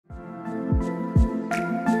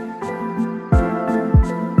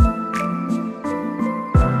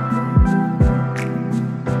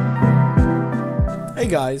Hey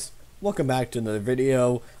guys, welcome back to another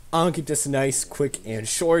video. I'll keep this nice, quick, and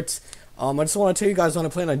short. I just want to tell you guys what I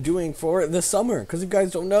plan on doing for the summer, because you guys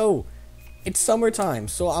don't know, it's summertime,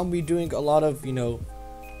 so I'll be doing a lot of,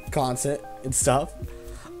 content and stuff.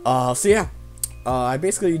 I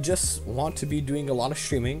basically just want to be doing a lot of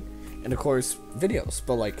streaming, and of course, videos,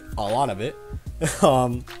 but like, a lot of it.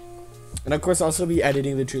 And of course, I'll also be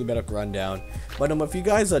editing the Truly Medic Rundown. But if you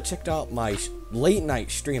guys checked out my late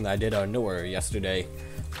night stream that I did on Nowhere yesterday,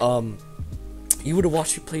 you would have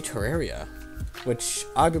watched me play Terraria, which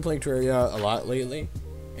I've been playing Terraria a lot lately,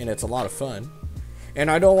 and it's a lot of fun.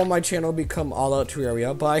 And I don't want my channel to become all out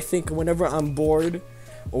Terraria, but I think whenever I'm bored,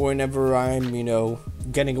 or whenever I'm,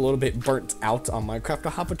 getting a little bit burnt out on Minecraft,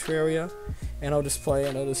 I'll hop a Terraria, and I'll just play,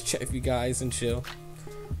 and I'll just chat with you guys and chill.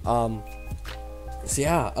 So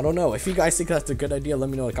yeah, I don't know. If you guys think that's a good idea, let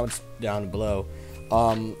me know in the comments down below.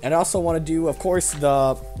 And I also want to do, of course,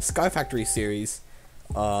 the Sky Factory series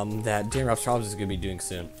that Dan Rob's Charles is going to be doing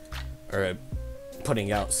soon. Or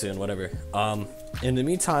putting out soon, whatever. In the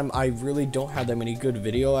meantime, I really don't have that many good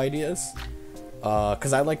video ideas.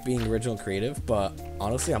 Because I like being original and creative, but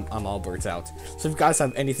honestly, I'm all burnt out. So if you guys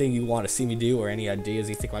have anything you want to see me do, or any ideas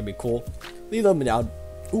you think might be cool, leave them down.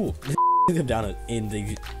 Ooh, leave them down in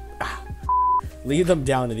the... Leave them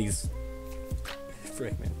down in these...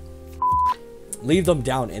 Frick, man. Leave them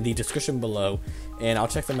down in the description below, and I'll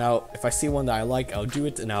check them out. If I see one that I like, I'll do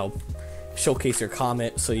it, and I'll showcase your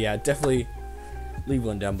comment. So yeah, definitely leave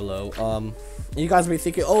one down below. You guys may be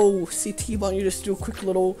thinking, oh, CT, why don't you just do a quick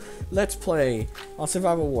little let's play on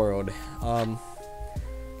Survival World?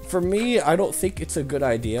 For me, I don't think it's a good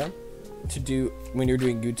idea to do when you're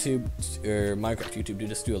doing YouTube or Minecraft YouTube to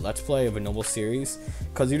just do a let's play of a normal series,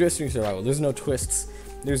 because you're just doing survival. There's no twists,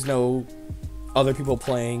 there's no other people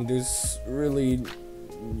playing, there's really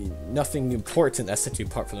nothing important that sets you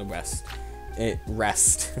apart from the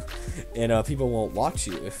rest. And people won't watch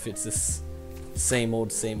you if it's this same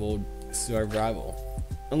old survival,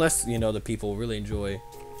 unless the people really enjoy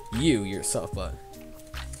you yourself, but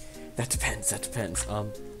that depends.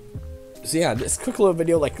 So yeah, this quick little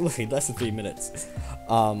video, like literally less than 3 minutes.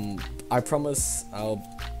 I promise I'll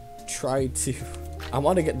try to... I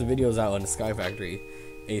want to get the videos out on the Sky Factory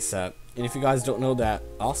ASAP. And if you guys don't know that,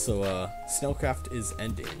 also, Snowcraft is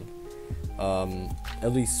ending.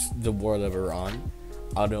 At least the war that we're on.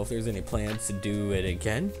 I don't know if there's any plans to do it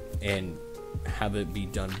again and have it be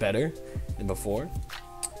done better than before.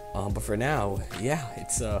 But for now, yeah,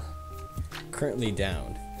 it's currently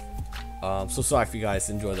down. So sorry if you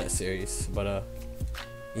guys enjoyed that series, but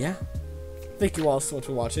yeah, thank you all so much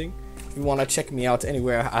for watching. If you want to check me out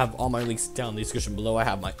anywhere, I have all my links down in the description below. I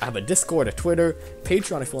have a Discord, a Twitter,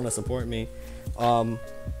 Patreon if you want to support me, and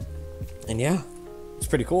yeah, it's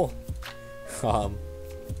pretty cool.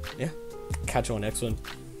 Yeah, catch you on the next one.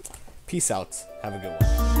 Peace out, have a good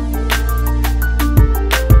one.